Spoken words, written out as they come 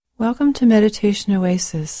Welcome to Meditation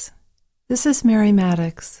Oasis. This is Mary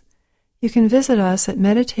Maddox. You can visit us at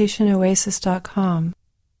meditationoasis.com.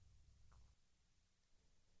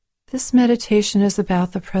 This meditation is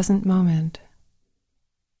about the present moment.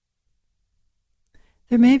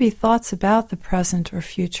 There may be thoughts about the present or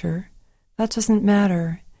future. That doesn't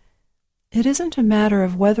matter. It isn't a matter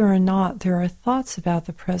of whether or not there are thoughts about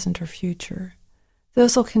the present or future.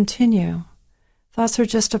 Those will continue. Thoughts are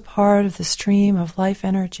just a part of the stream of life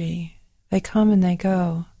energy. They come and they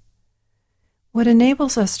go. What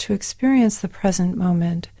enables us to experience the present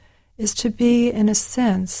moment is to be, in a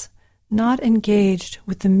sense, not engaged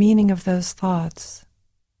with the meaning of those thoughts.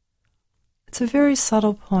 It's a very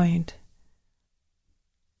subtle point.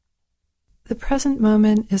 The present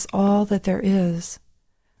moment is all that there is,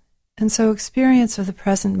 and so experience of the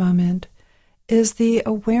present moment is the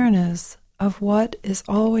awareness of what is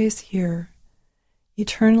always here,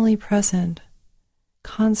 eternally present,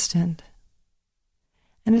 constant.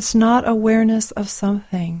 And it's not awareness of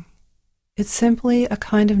something. It's simply a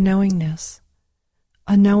kind of knowingness,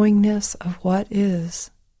 a knowingness of what is,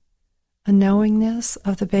 a knowingness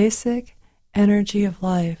of the basic energy of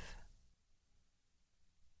life.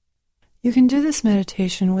 You can do this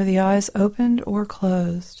meditation with the eyes opened or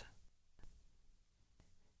closed.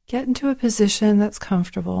 Get into a position that's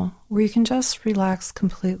comfortable, where you can just relax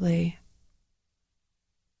completely.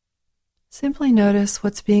 Simply notice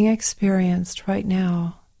what's being experienced right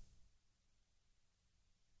now.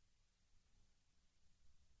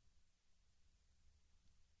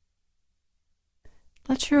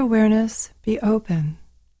 Let your awareness be open,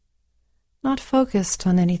 not focused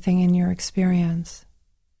on anything in your experience.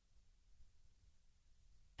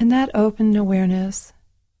 In that open awareness,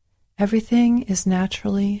 everything is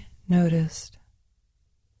naturally noticed.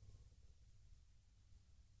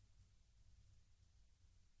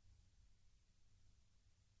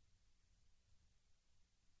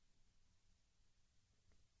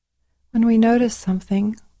 When we notice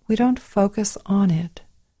something, we don't focus on it,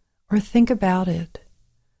 or think about it,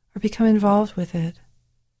 or become involved with it.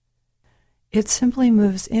 It simply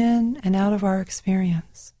moves in and out of our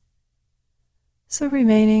experience. So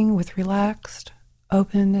remaining with relaxed,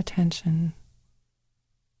 open attention.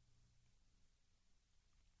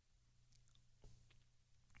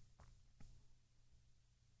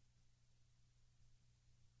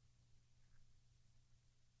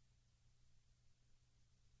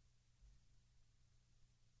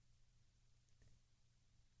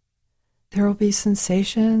 There will be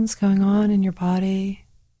sensations going on in your body,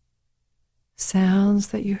 sounds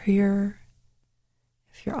that you hear.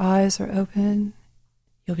 If your eyes are open,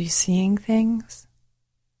 you'll be seeing things.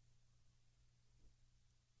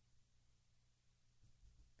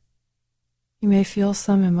 You may feel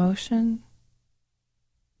some emotion,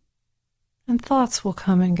 and thoughts will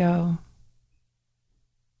come and go.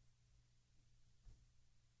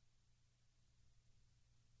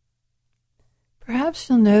 Perhaps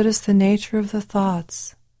you'll notice the nature of the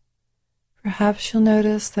thoughts. Perhaps you'll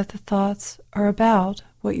notice that the thoughts are about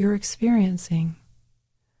what you're experiencing.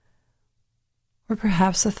 Or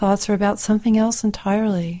perhaps the thoughts are about something else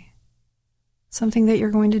entirely, something that you're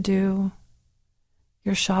going to do,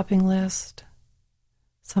 your shopping list,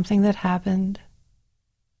 something that happened.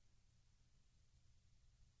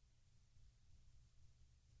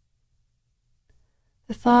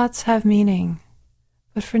 The thoughts have meaning.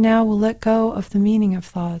 But for now, we'll let go of the meaning of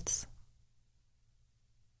thoughts.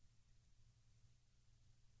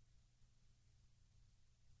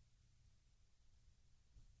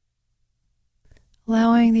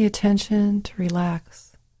 Allowing the attention to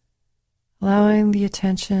relax. Allowing the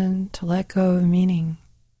attention to let go of meaning.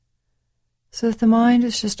 So that the mind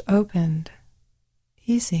is just opened,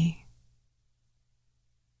 easy.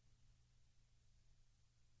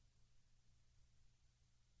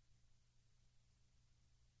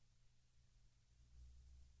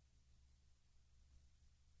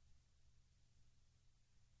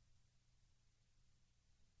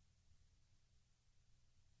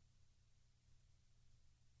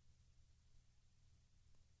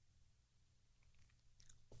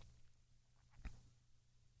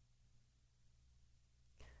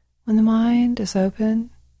 When the mind is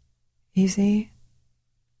open, easy,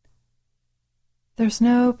 there's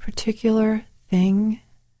no particular thing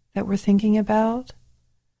that we're thinking about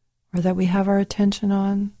or that we have our attention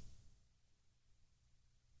on.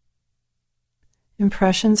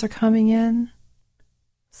 Impressions are coming in,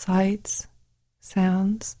 sights,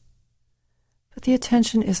 sounds, but the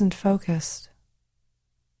attention isn't focused.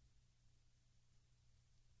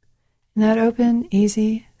 In that open,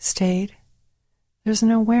 easy state, there's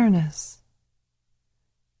an awareness.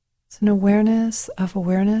 It's an awareness of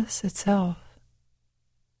awareness itself.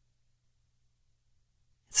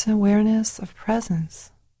 It's an awareness of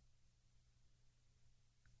presence,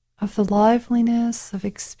 of the liveliness of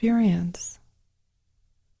experience,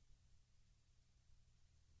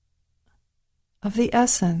 of the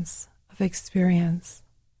essence of experience.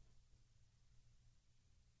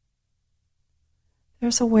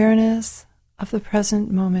 There's awareness of the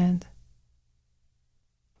present moment.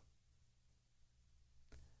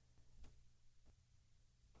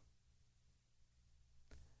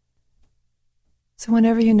 So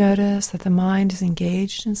whenever you notice that the mind is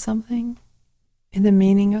engaged in something, in the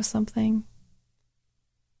meaning of something,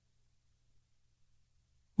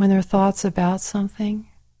 when there are thoughts about something,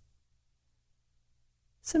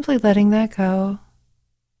 simply letting that go,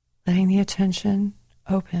 letting the attention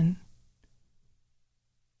open,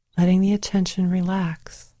 letting the attention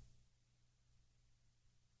relax.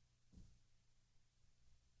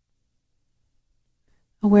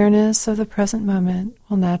 Awareness of the present moment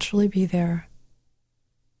will naturally be there.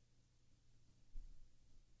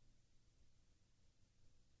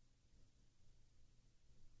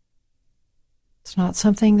 It's not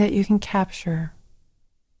something that you can capture.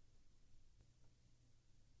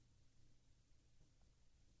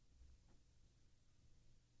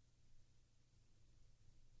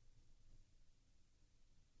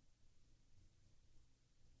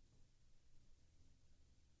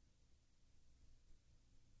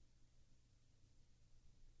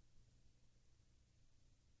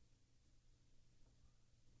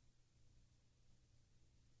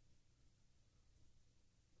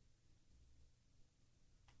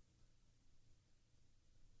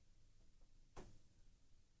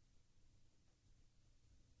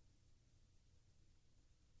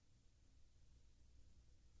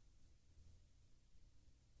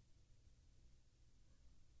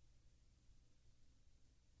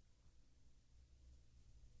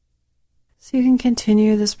 So you can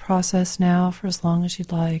continue this process now for as long as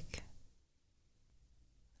you'd like,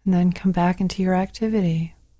 and then come back into your activity.